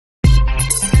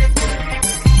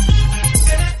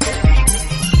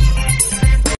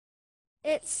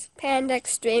Panda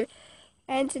Extreme,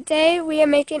 and today we are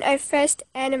making our first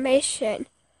animation.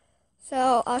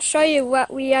 So I'll show you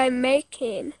what we are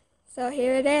making. So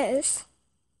here it is.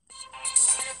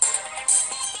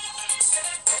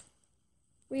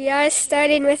 We are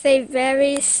starting with a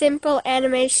very simple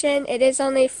animation. It is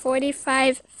only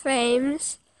 45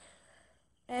 frames,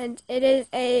 and it is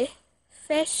a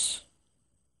fish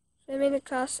swimming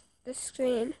across the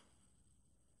screen.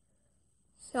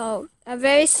 So a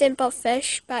very simple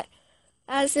fish, but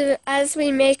as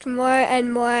we make more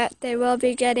and more, they will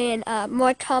be getting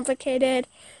more complicated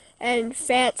and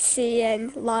fancy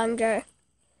and longer.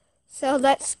 So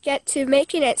let's get to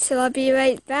making it, so I'll be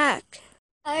right back.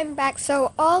 I'm back.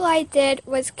 So all I did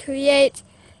was create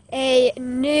a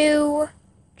new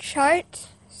chart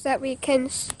so that we can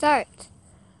start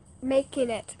making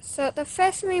it. So the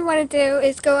first thing we want to do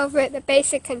is go over the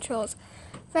basic controls.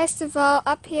 First of all,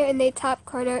 up here in the top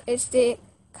corner is the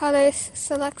color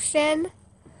selection.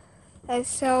 And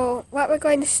so what we're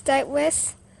going to start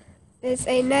with is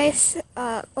a nice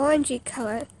orangey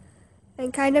color,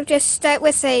 and kind of just start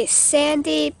with a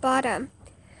sandy bottom.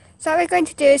 So what we're going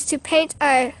to do is to paint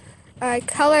our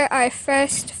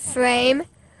first frame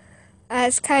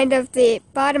as kind of the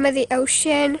bottom of the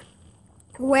ocean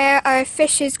where our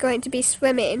fish is going to be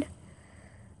swimming.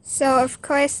 So of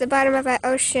course the bottom of our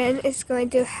ocean is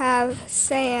going to have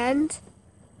sand.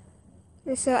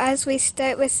 And so as we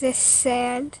start with this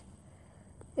sand,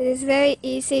 it is very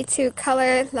easy to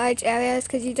color large areas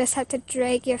because you just have to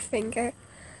drag your finger.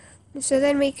 And so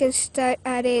then we can start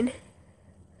adding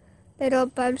little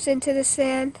bumps into the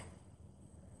sand.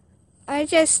 I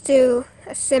just do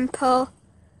a simple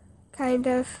kind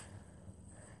of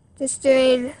just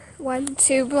doing 1,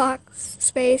 2 blocks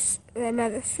space and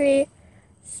another 3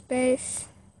 space,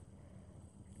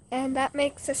 and that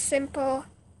makes a simple,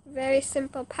 very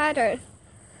simple pattern.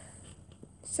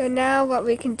 So now what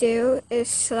we can do is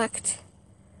select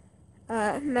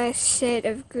a nice shade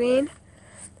of green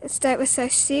and start with our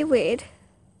seaweed.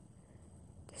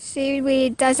 The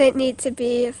seaweed doesn't need to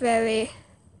be very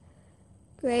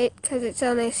great because it's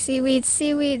only seaweed.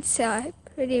 Seaweeds are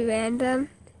pretty random,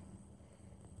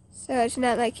 so it's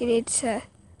not like you need to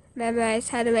memorize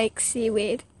how to make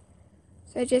seaweed.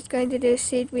 So I'm just going to do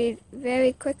seaweed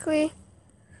very quickly.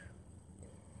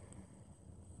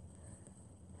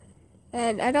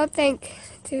 And I don't think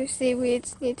 2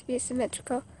 seaweeds need to be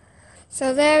symmetrical.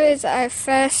 So there is our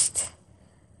first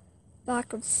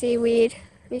block of seaweed.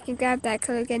 We can grab that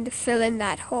color again to fill in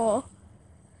that hole.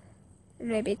 And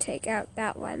maybe take out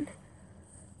that one.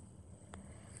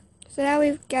 So now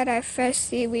we've got our first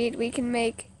seaweed, we can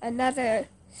make another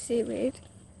seaweed.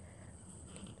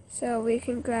 So we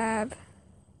can grab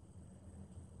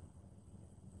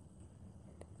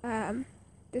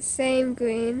the same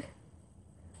green.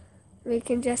 We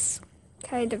can just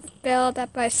kind of build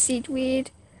up our seaweed.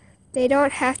 They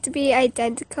don't have to be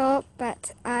identical,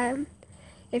 but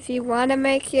if you want to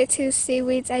make your 2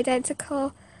 seaweeds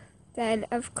identical, then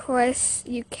of course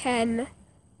you can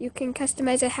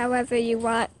customize it however you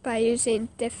want by using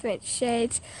different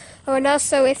shades. Oh, and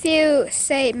also if you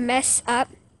say mess up,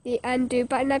 the undo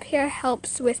button up here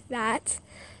helps with that,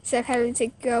 instead of having to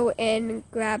go in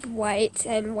and grab white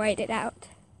and white it out.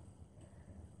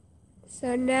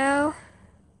 So now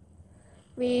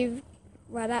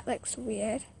well, that looks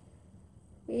weird.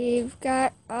 We've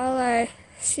got all our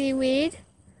seaweed.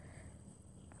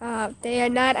 They are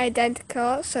not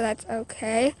identical, so that's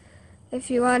okay.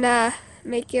 If you want to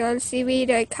make your own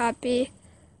seaweed or copy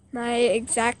my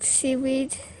exact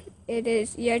seaweed, it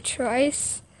is your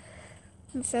choice.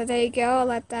 And so there you go. I'll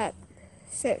let that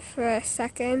sit for a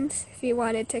second if you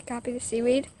wanted to copy the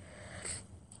seaweed.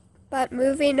 But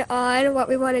moving on, what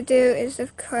we want to do is,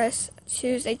 of course,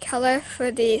 choose a color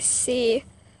for the sea.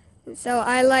 And so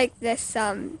I like this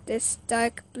this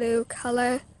dark blue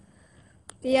color.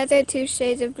 The other 2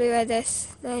 shades of blue are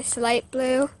this nice light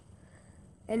blue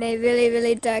and a really,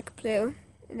 really dark blue,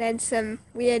 and then some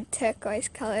weird turquoise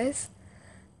colors.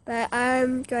 But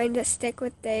I'm going to stick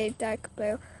with the dark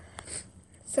blue.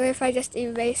 So if I just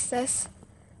erase this,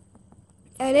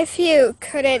 and if you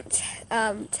couldn't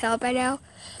tell by now,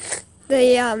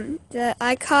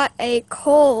 I caught a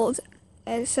cold,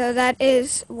 and so that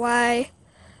is why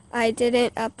I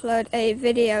didn't upload a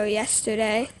video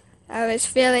yesterday. I was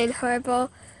feeling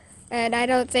horrible, and I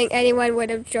don't think anyone would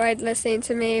have enjoyed listening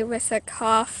to me with a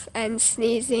cough and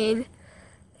sneezing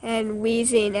and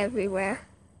wheezing everywhere.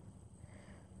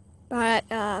 But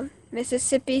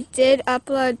Mississippi did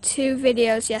upload 2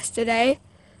 videos yesterday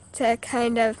to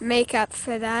kind of make up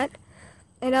for that.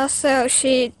 And also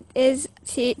she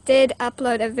did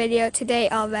upload a video today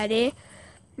already,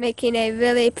 making a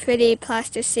really pretty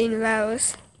plasticine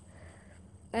rose.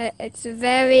 It's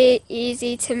very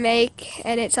easy to make,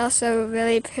 and it's also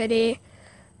really pretty.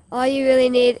 All you really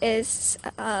need is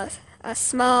a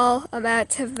small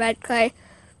amount of red clay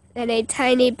and a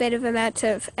tiny bit of amount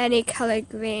of any color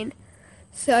green.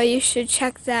 So you should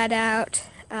check that out.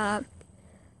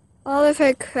 All of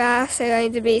her crafts are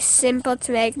going to be simple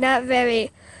to make, not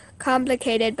very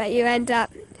complicated, but you end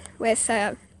up with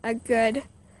a good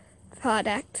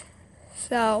product.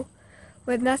 So,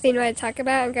 with nothing more to talk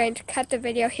about, I'm going to cut the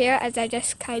video here as I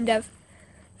just kind of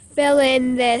fill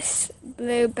in this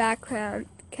blue background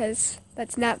because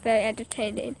that's not very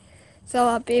entertaining. So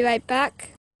I'll be right back.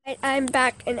 I'm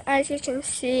back, and as you can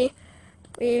see,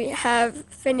 we have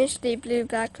finished the blue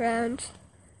background.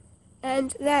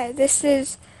 And there, this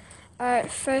is our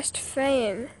first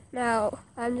frame. Now,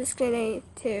 I'm just going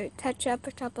to touch up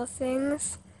a couple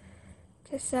things.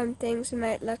 Just some things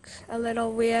might look a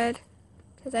little weird,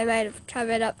 because I might have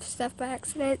covered up stuff by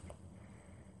accident.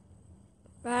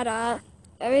 But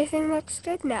everything looks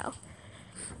good now.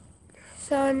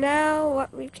 So now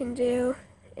what we can do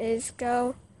is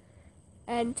go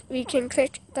and we can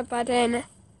click the button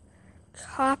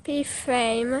copy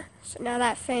frame. So now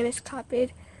that frame is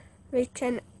copied. We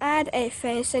can add a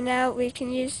frame. So now we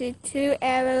can use the two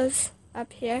arrows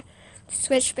up here to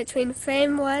switch between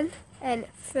frame 1 and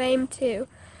frame 2.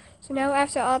 So now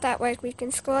after all that work, we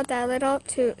can scroll down a little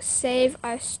to save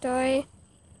our story.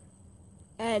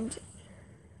 And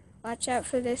watch out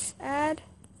for this ad.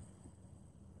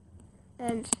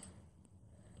 And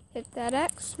hit that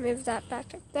X, move that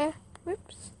back up there.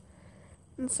 Whoops.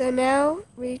 And so now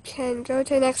we can go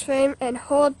to the next frame and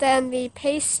hold down the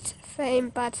paste frame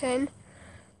button.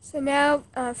 So now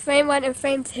frame 1 and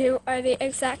frame 2 are the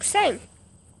exact same.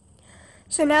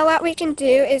 So now what we can do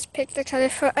is pick the color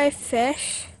for our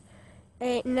fish,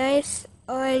 a nice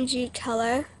orangey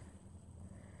color.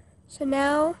 So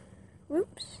now,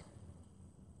 whoops,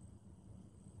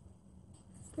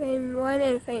 frame 1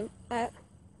 and frame,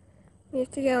 we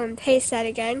have to go and paste that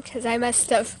again because I must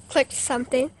have clicked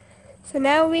something. So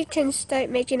now we can start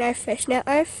making our fish. Now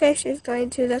our fish is going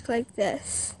to look like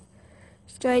this.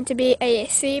 It's going to be a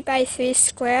 3x3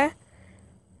 square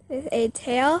with a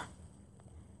tail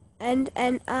and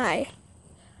an eye.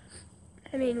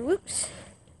 Whoops,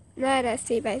 not a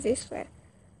 3x3 square.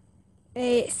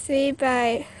 A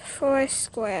 3x4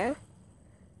 square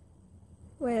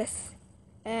with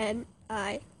an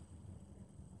eye.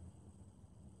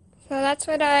 So that's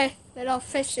what our little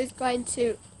fish is going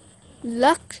to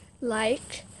look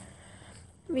like.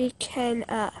 We can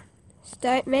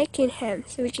start making him.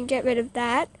 So we can get rid of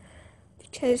that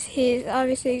because he's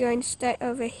obviously going to start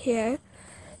over here.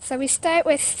 So we start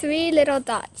with 3 little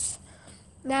dots.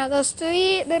 Now those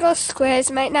 3 little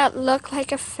squares might not look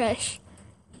like a fish,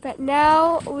 but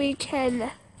now we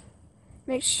can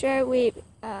make sure we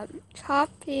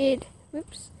copied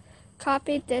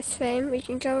this frame. We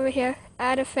can go over here,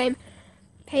 add a frame,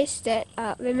 paste it.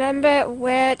 Remember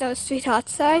where those 3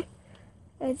 dots are,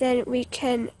 and then we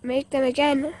can make them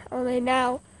again, only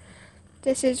now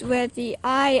this is where the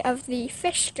eye of the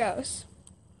fish goes.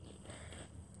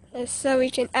 And so we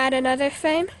can add another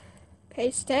frame,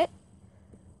 paste it,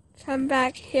 come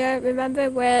back here, remember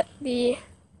where the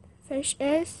fish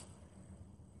is.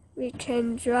 We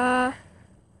can draw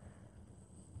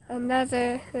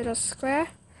another little square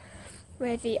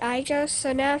where the eye goes.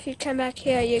 So now if you come back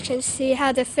here, you can see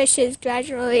how the fish is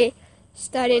gradually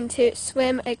starting to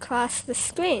swim across the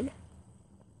screen.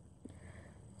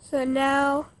 So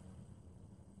now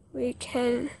we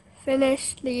can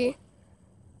finish the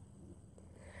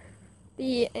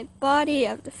body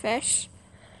of the fish.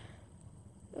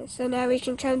 And so now we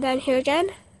can come down here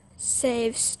again,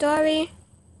 save story,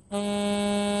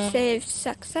 save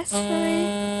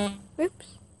successfully.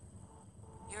 Oops.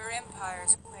 Your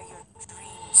empire's where your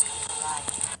dreams come to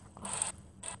life.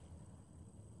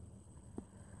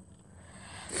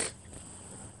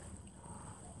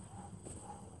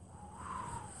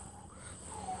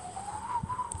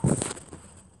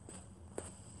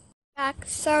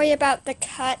 Sorry about the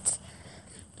cut,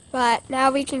 but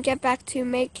now we can get back to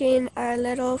making our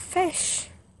little fish.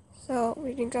 So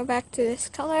we can go back to this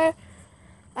color.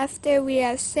 After we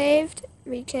have saved,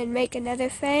 we can make another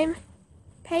frame,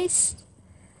 paste,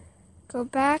 go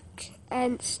back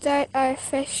and start our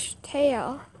fish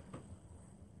tail.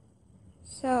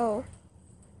 So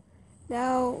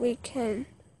now we can,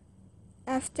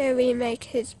 after we make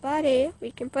his body,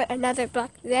 we can put another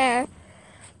block there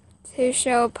to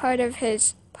show part of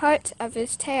his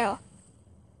tail.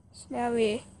 So now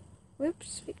we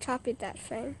copied that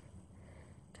frame.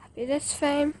 Copy this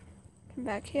frame, come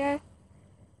back here,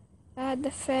 add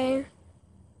the frame,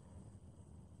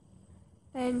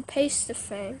 and paste the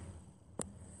frame.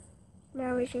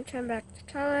 Now we can come back to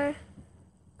color,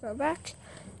 go back,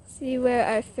 see where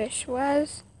our fish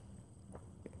was,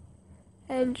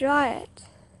 and draw it.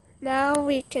 Now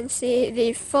we can see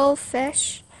the full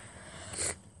fish,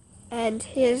 and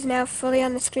he is now fully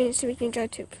on the screen, so we can go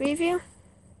to preview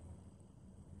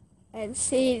and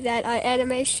see that our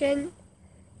animation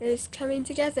is coming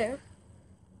together.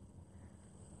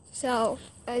 So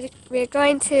we're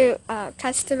going to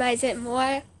customize it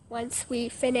more once we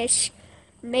finish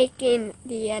making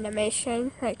the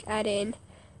animation, like adding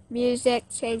music,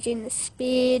 changing the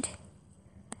speed,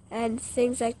 and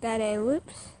things like that, and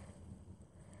whoops.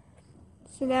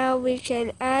 So now we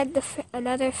can add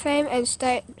another frame and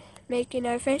start making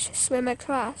our fish swim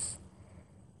across.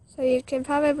 So you can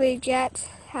probably get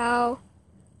how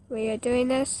we are doing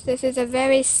this. This is a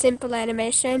very simple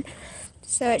animation,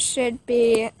 so it should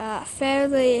be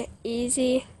fairly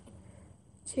easy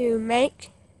to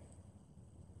make.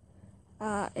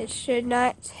 It should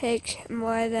not take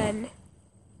more than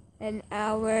an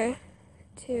hour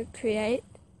to create.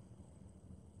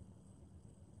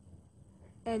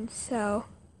 And so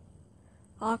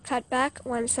I'll cut back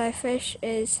once our fish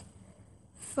is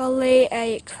fully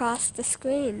across the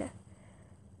screen.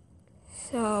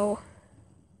 So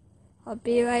I'll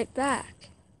be right back.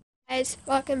 Guys,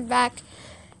 welcome back.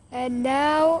 And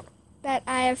now that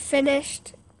I have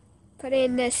finished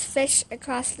putting this fish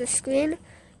across the screen,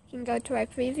 we can go to our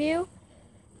preview.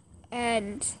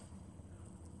 And,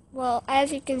 well,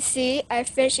 as you can see, our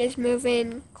fish is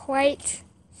moving quite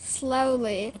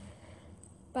slowly.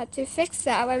 But to fix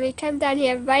that, when we come down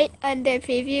here, right under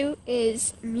preview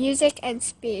is music and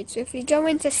speed. So if we go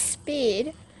into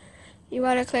speed, you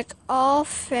want to click all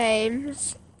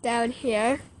frames down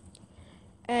here.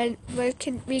 And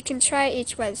we can try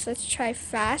each one. So let's try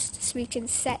fast. So we can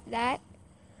set that.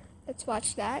 Let's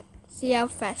watch that. See how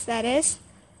fast that is.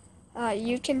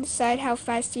 You can decide how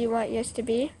fast you want yours to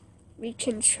be. We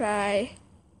can try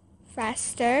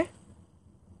faster.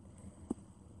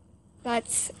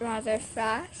 That's rather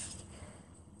fast.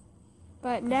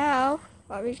 But now,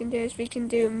 what we can do is we can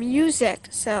do music.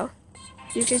 So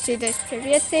you can see this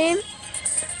trivia theme,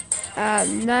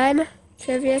 none,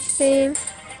 trivia theme.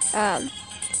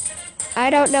 I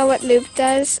don't know what loop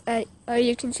does, or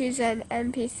you can choose an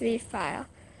MP3 file.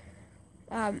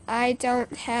 I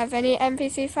don't have any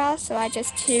MP3 files, so I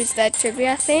just choose the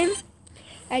trivia theme.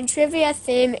 And trivia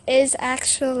theme is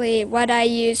actually what I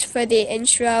use for the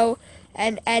intro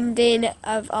and ending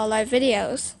of all our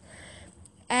videos.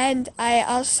 And I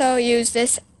also used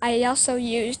this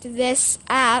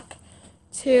app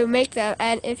to make them.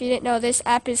 And if you didn't know, this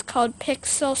app is called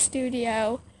Pixel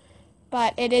Studio,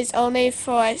 but it is only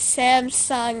for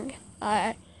Samsung.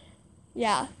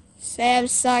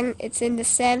 Samsung. It's in the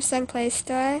Samsung Play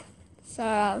Store.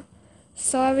 So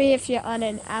sorry if you're on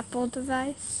an Apple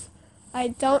device. I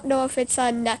don't know if it's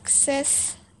on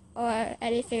Nexus or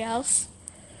anything else,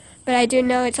 but I do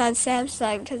know it's on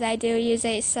Samsung because I do use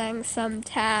a Samsung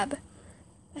Tab.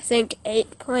 I think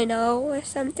 8.0 or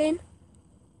something.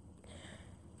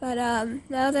 But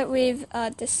now that we've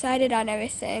decided on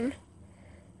everything,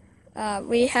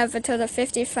 we have a total of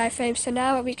 55 frames. So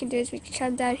now what we can do is we can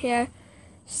come down here,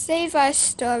 save our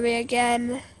story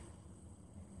again,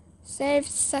 saved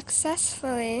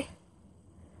successfully.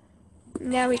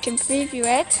 Now we can preview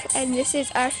it, and this is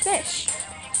our fish.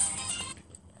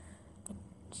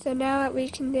 So now what we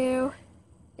can do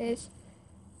is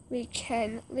we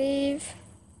can leave.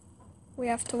 We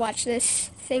have to watch this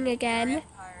thing again.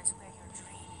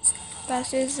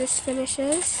 But as this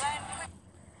finishes,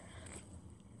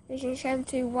 we can come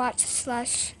to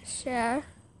watch/share.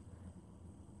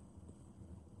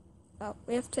 Oh,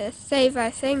 we have to save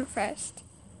our thing first.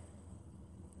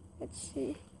 Let's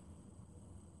see.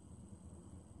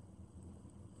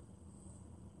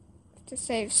 To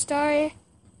save story.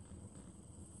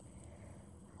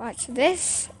 Watch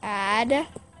this ad.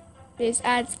 These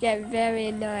ads get very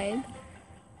annoying.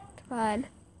 Come on.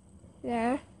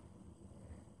 There.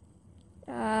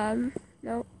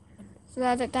 Nope. So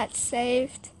now that that's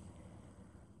saved.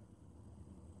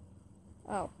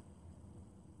 Oh.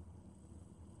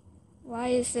 Why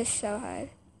is this so hard?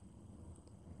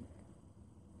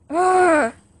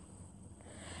 Arrgh!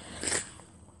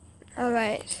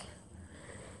 Alright.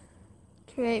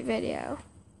 Create video.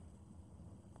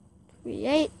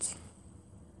 Create.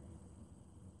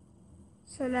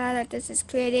 So now that this is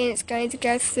creating, it's going to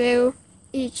go through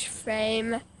each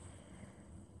frame.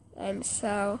 And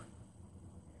so,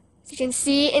 as you can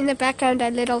see in the background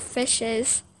are little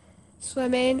fishes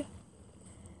swimming.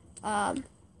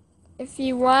 if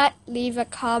you want, leave a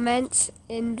comment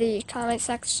in the comment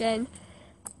section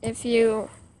if you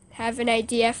have an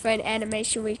idea for an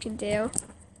animation we can do.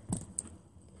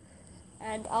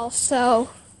 And also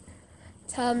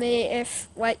tell me if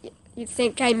what you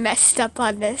think I messed up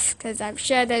on this, because I'm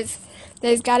sure there's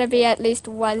got to be at least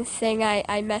one thing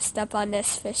I messed up on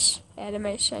this fish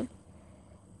animation.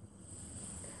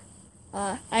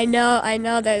 I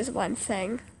know there's one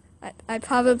thing. I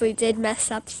probably did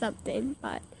mess up something,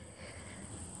 but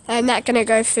I'm not gonna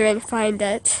go through and find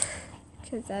it,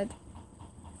 because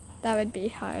that would be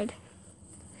hard.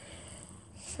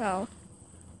 So,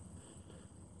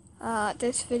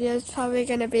 this video is probably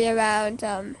gonna be around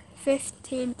 10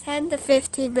 to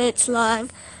 15 minutes long.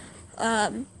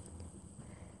 Oh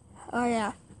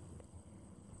yeah,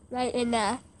 right in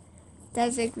the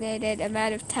designated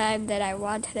amount of time that I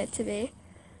wanted it to be.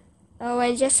 Oh,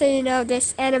 and just so you know,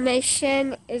 this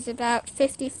animation is about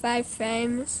 55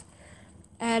 frames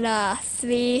and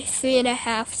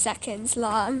 3.5 seconds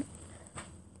long.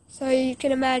 So you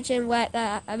can imagine what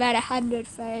about 100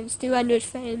 frames, 200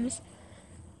 frames.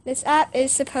 This app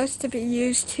is supposed to be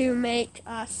used to make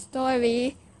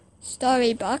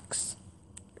storybooks,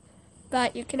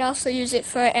 but you can also use it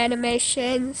for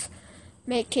animations,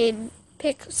 making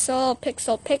pixel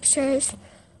pictures,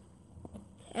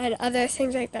 and other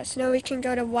things like that. So now we can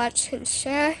go to watch and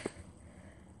share.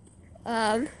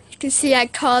 You can see I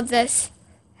called this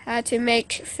how to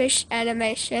make fish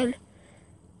animation,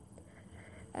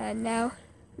 and now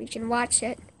we can watch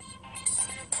it.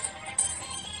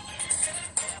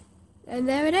 And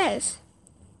there it is.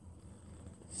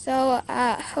 So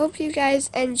hope you guys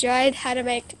enjoyed how to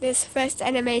make this first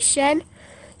animation.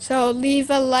 So leave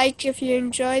a like if you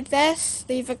enjoyed this.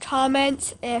 Leave a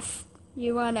comment if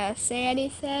you want to say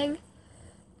anything.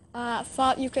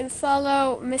 You can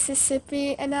follow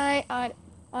Mississippi and I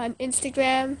on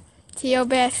Instagram,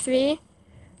 TOBear3,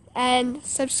 and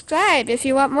subscribe if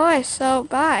you want more. So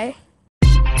bye.